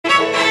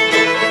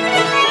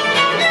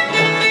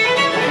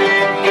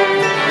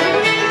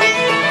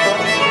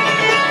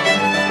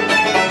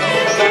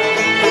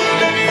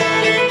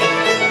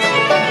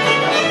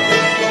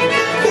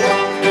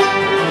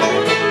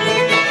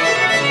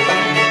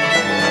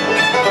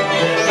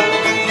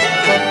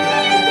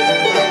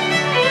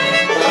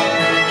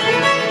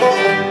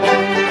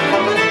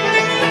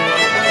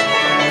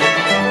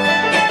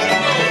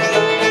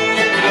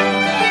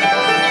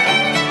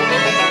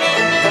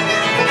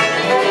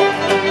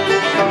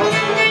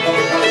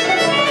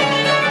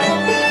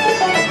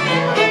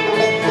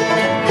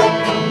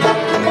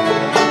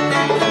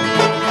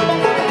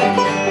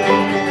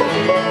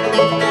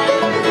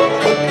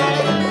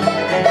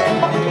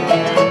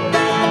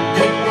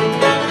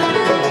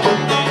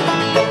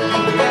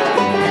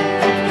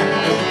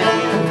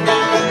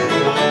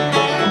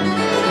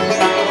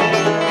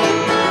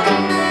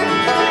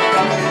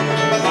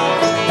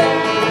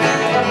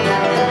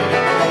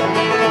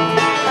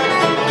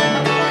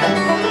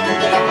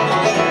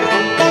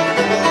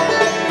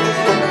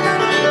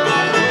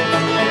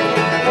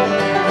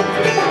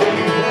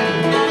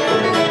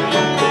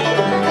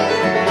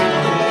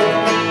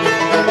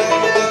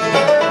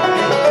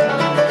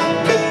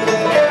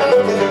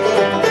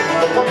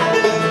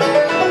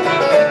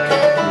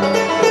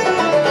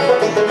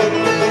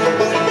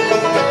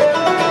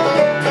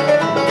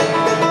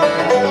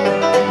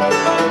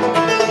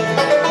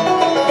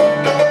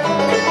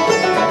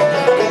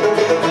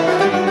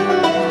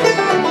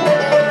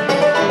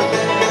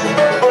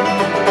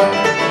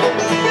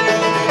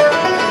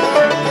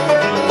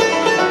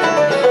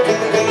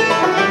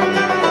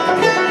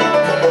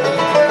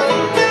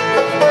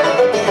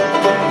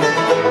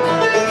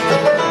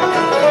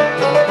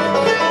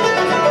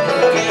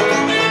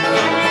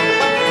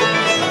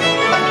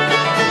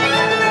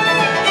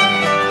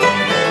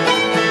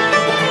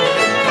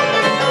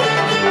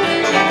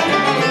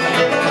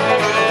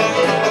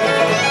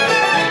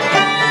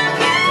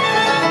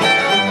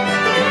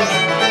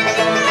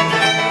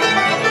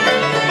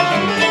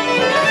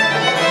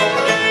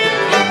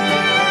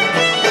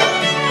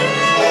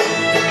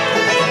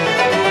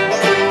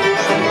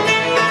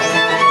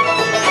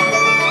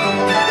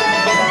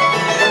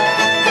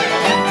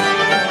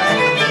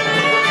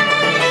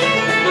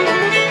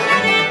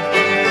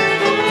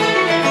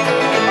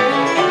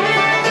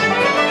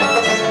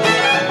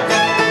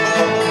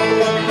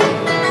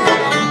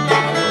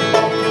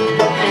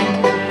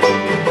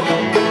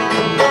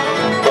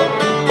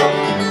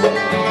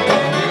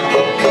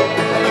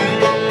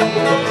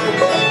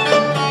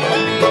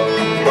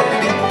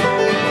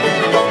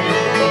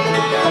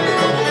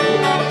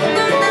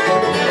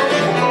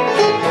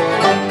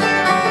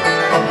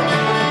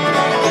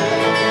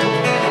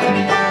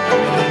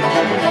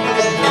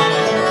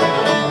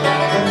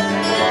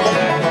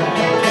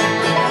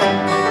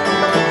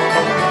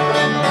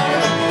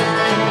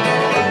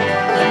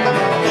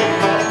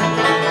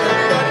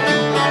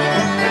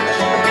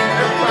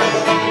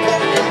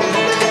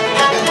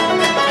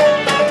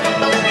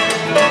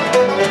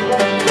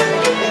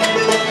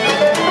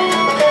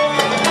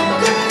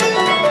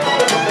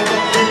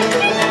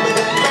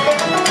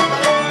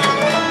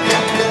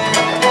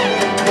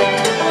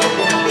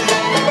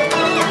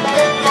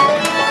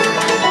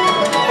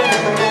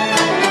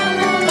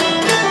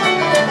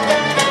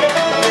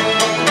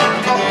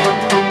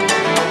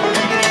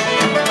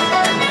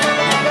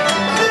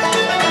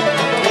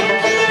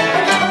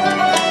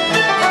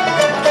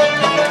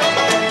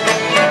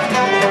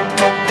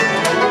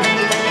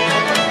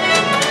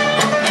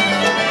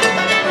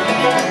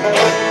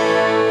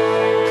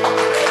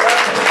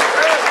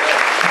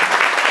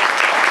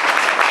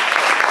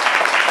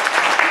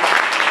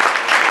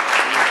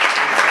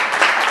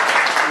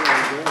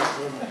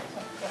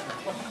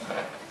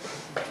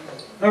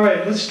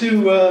let's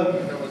do,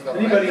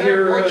 anybody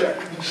here,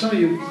 some of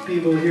you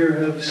people here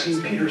have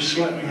seen Peter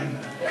Sweatman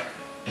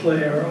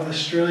play, our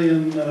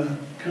Australian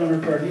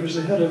counterpart. He was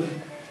the head of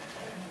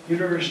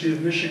University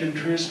of Michigan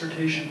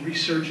Transportation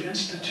Research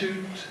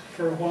Institute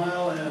for a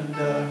while, and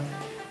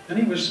then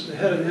he was the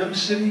head of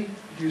M-City,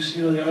 you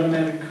know, the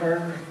automatic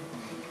car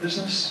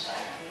business.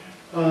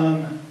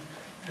 And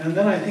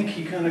then I think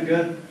he kind of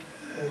got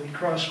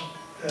crossed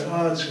at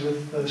odds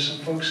with some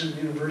folks in the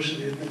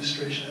university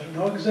administration. I don't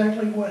know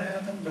exactly what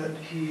happened, but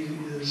he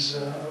is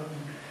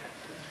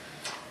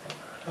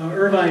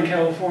Irvine,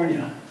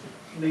 California,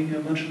 making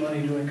a bunch of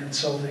money doing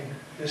consulting.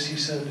 As he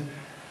said,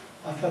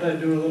 I thought I'd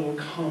do a little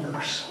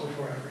commerce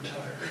before I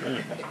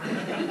retired.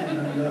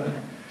 And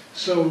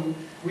so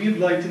we'd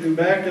like to do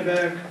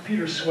back-to-back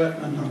Peter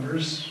Sweatman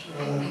numbers.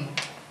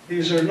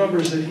 These are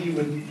numbers that he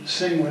would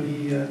sing when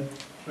he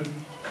would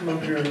come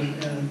up here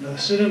and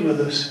sit in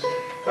with us.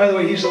 By the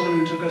way, he's the one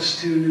who took us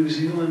to New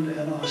Zealand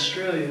and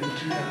Australia in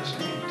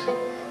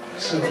 2008.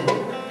 So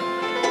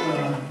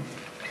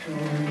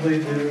when we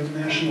played the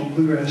National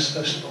Bluegrass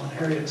Festival in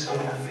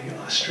Harrietsville in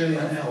the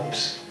Australian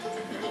Alps.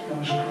 That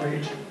was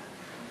great.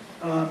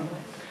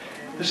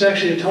 This is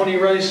actually a Tony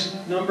Rice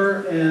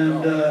number,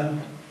 and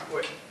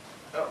wait.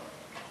 Oh,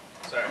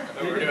 sorry. I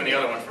thought we were doing the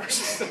other one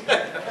first.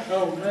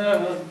 oh,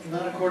 well,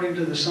 not according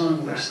to the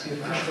song list. The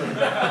official.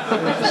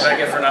 I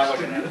get for not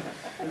looking at it.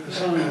 The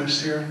song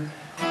list here,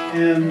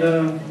 and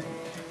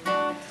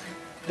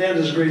Dan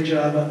does a great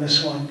job on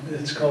this one.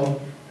 It's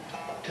called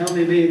 "Tell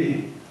Me,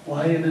 Baby,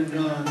 Why You Been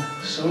Gone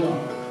So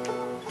Long."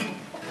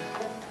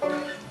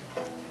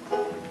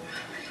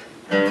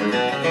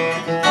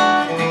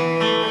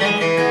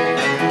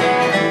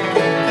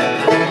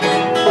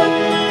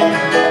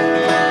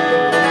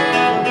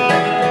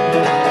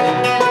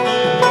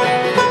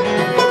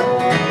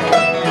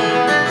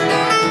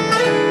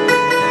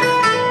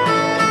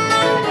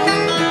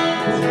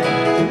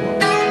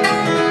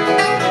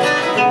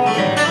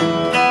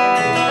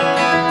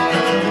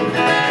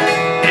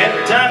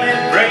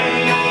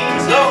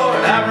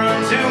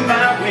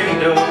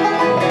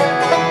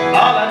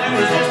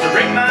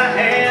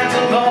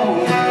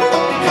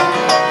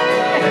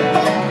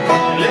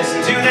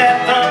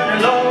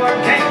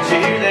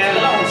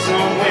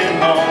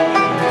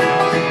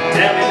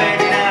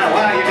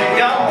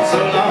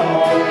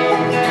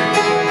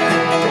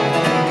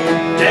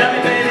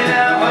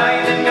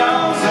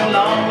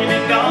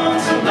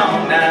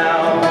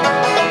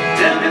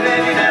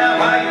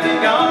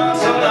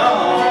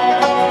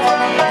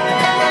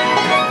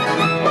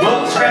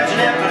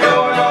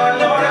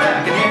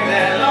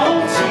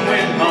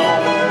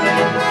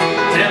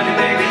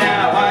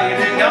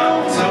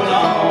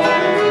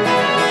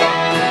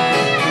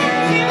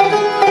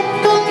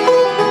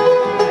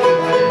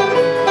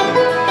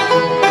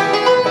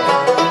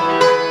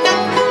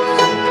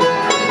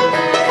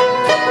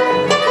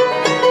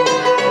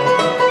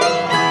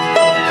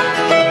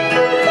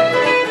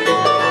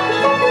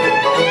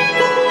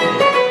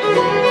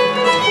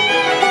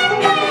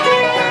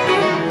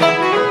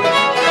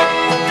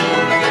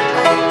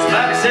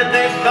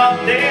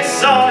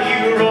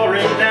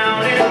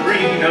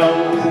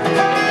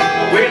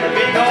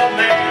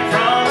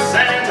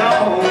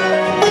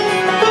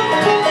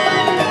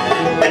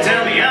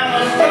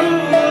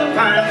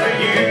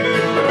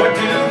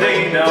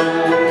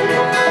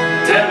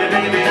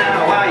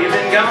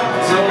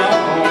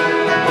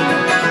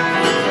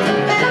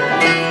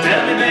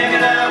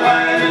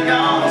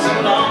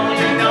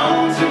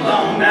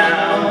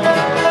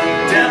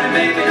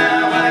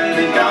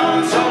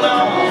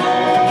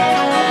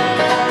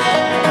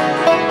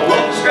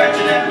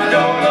 Scratching at my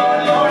door,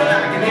 Lord, Lord, and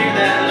I can hear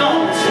that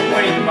lonesome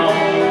wind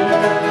moan.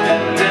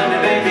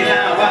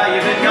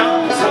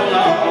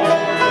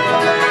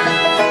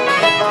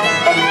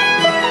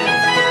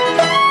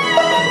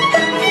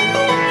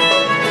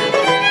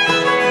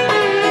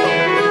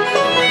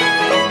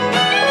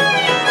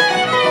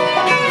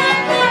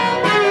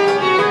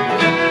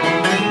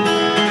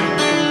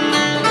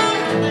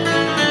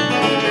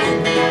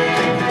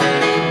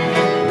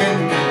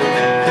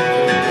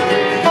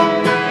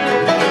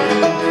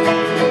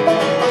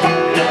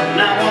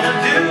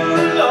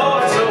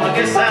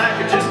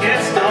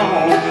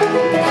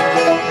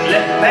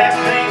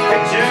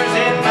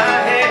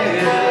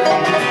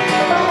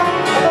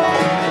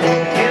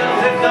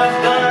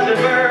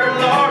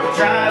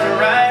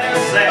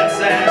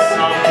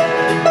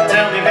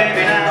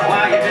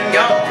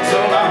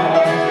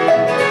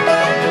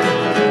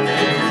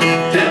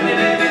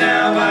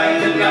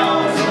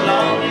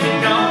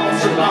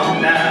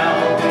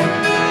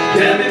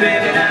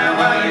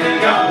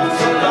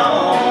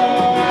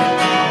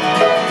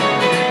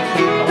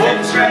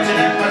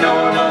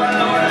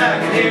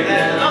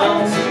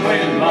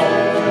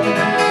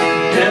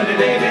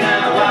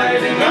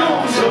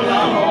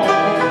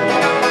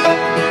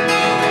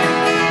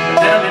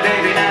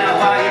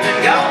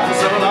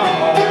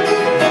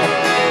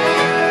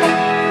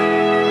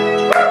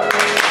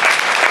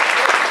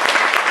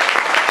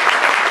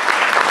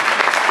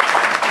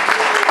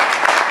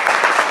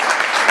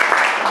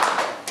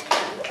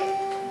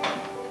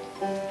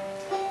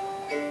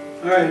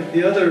 right,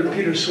 the other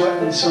Peter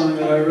Sweatman song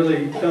that I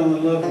really fell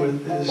in love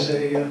with is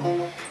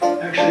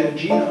actually a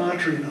Gene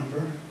Autry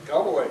number.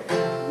 Cowboy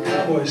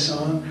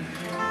song.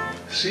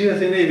 See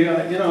if any of you,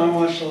 you know, I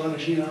watched a lot of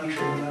Gene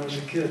Autry when I was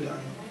a kid on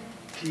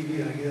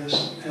TV, I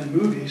guess, and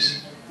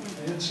movies.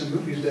 They had some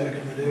movies back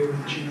in the day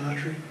with Gene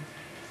Autry.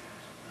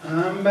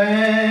 I'm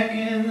back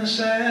in the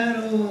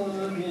saddle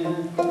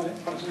again. A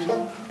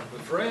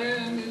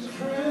friend is a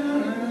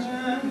friend.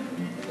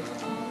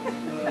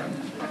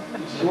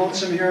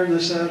 Lonesome here in the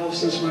saddle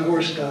since my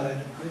horse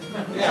died.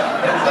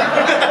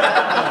 Yeah.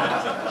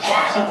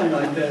 Something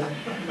like that.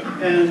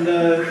 And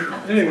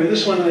anyway,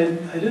 this one I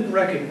didn't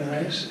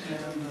recognize.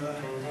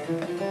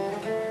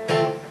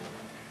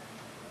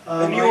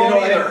 And you won't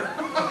either.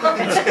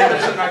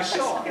 It's a nice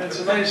song. It's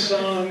a nice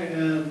song,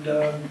 and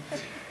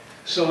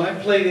so I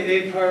play the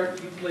A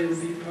part, you play the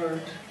B part,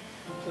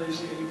 you play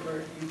the A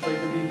part, you play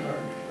the B part,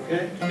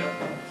 okay?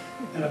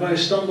 And if I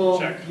stumble,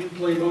 Check. you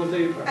play both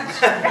A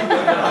parts.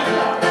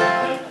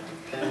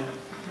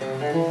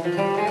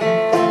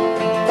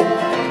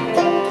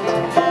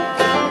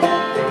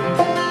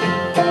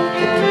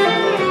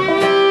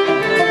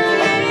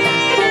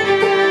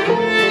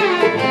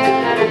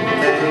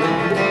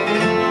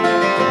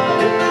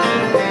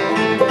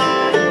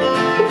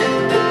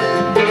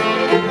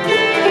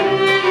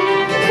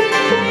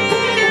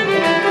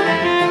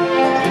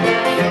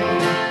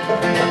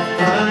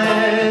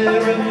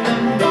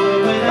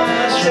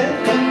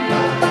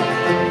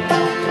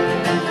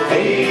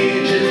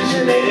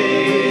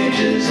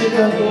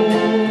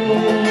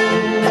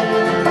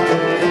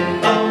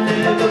 I'll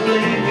never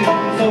blame you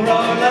for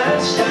our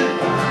last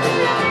goodbye.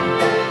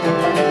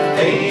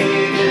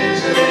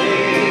 Ages and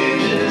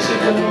ages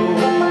ago,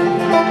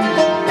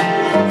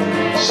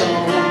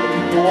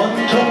 someone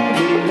told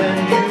me when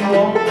you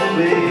walked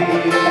away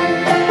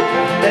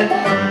that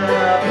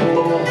my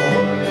poor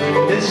heart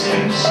will miss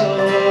you so.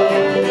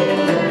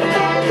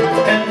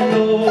 And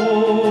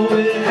though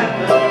it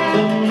happened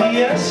only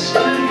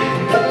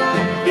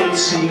yesterday, it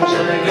seems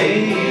like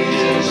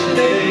ages and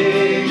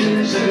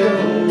ages ago.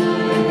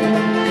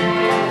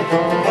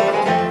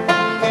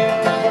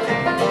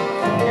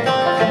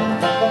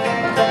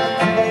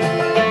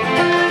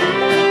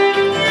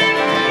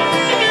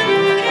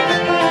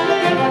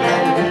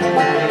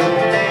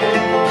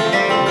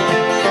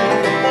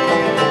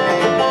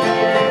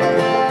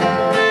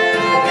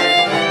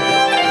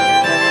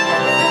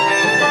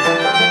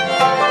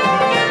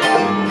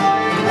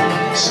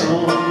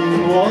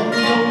 Someone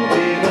told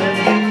me when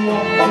you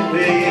walked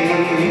away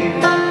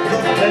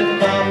that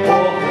my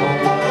poor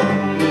heart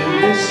will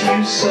miss you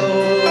so.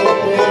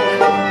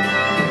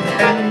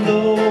 And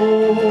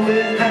though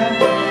it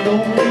happened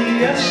only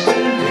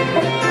yesterday,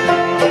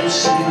 it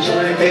seems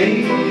like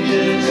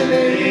ages and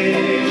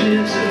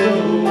ages ago.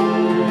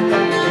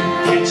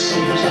 It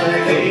seems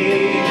like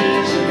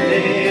ages and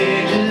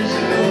ages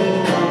ago.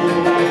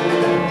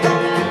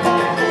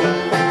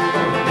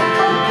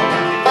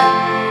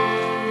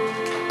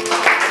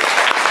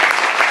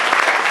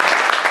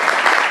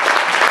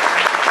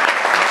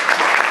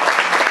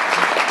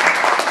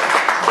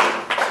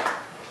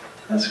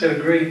 That's got a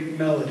great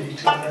melody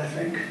to it, I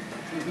think.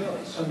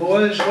 So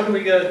boys, what do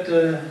we got?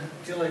 I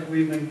feel like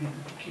we've been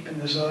keeping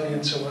this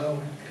audience a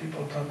while.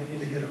 People probably need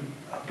to get a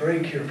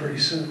break here pretty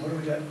soon. What do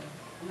we got?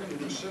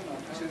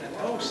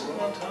 Oh, still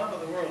on top of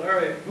the world. All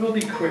right, we'll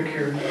be quick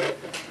here.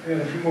 We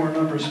got a few more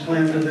numbers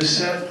planned for this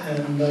set,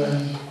 and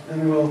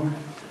then we'll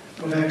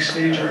go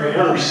backstage and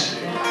rehearse.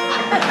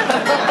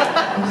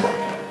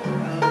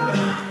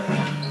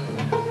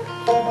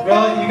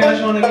 Well, you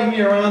guys want to give me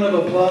a round of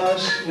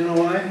applause? You know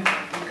why?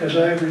 Because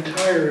I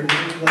retired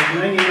like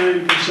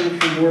 99%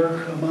 from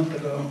work a month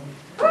ago.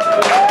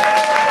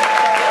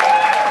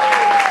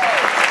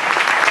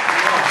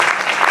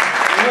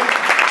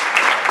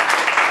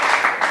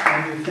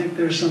 And you think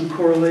there's some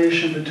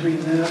correlation between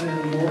that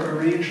and more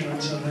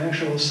arrangements on an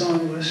actual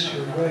song list?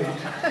 You're right.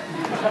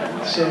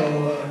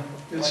 So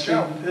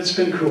it's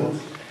been cool.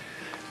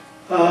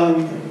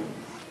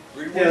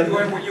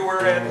 You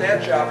were at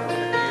that job for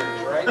 50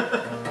 years, right?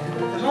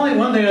 There's only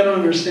one thing I don't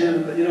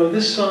understand, but you know,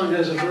 this song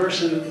has a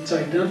verse in it that's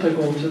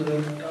identical to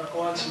the Doc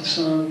Watson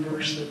song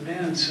verse that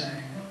Dan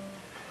sang.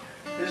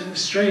 Isn't it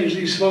strange,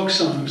 these folk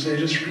songs, they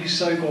just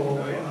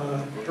recycle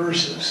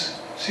verses.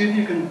 See if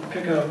you can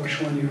pick out which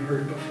one you've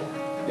heard before.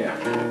 Yeah.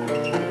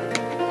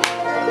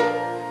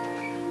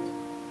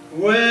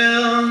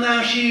 Well,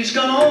 now she's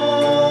gone,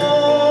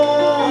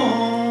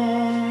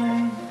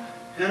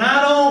 and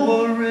I don't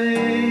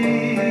worry.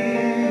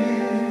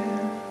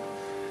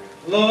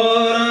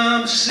 Lord,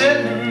 I'm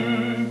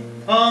sitting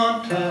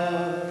on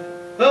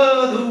top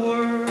of the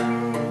world.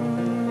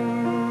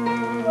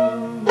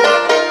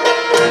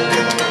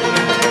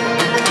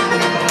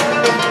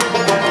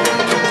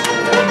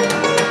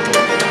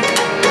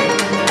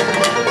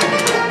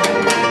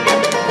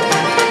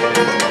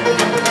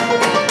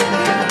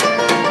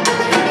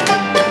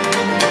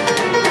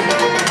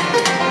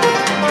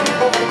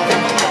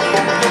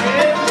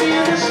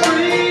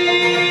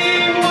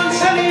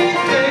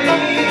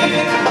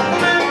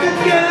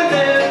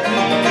 Together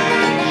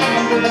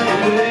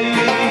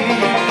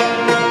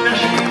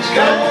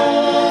Come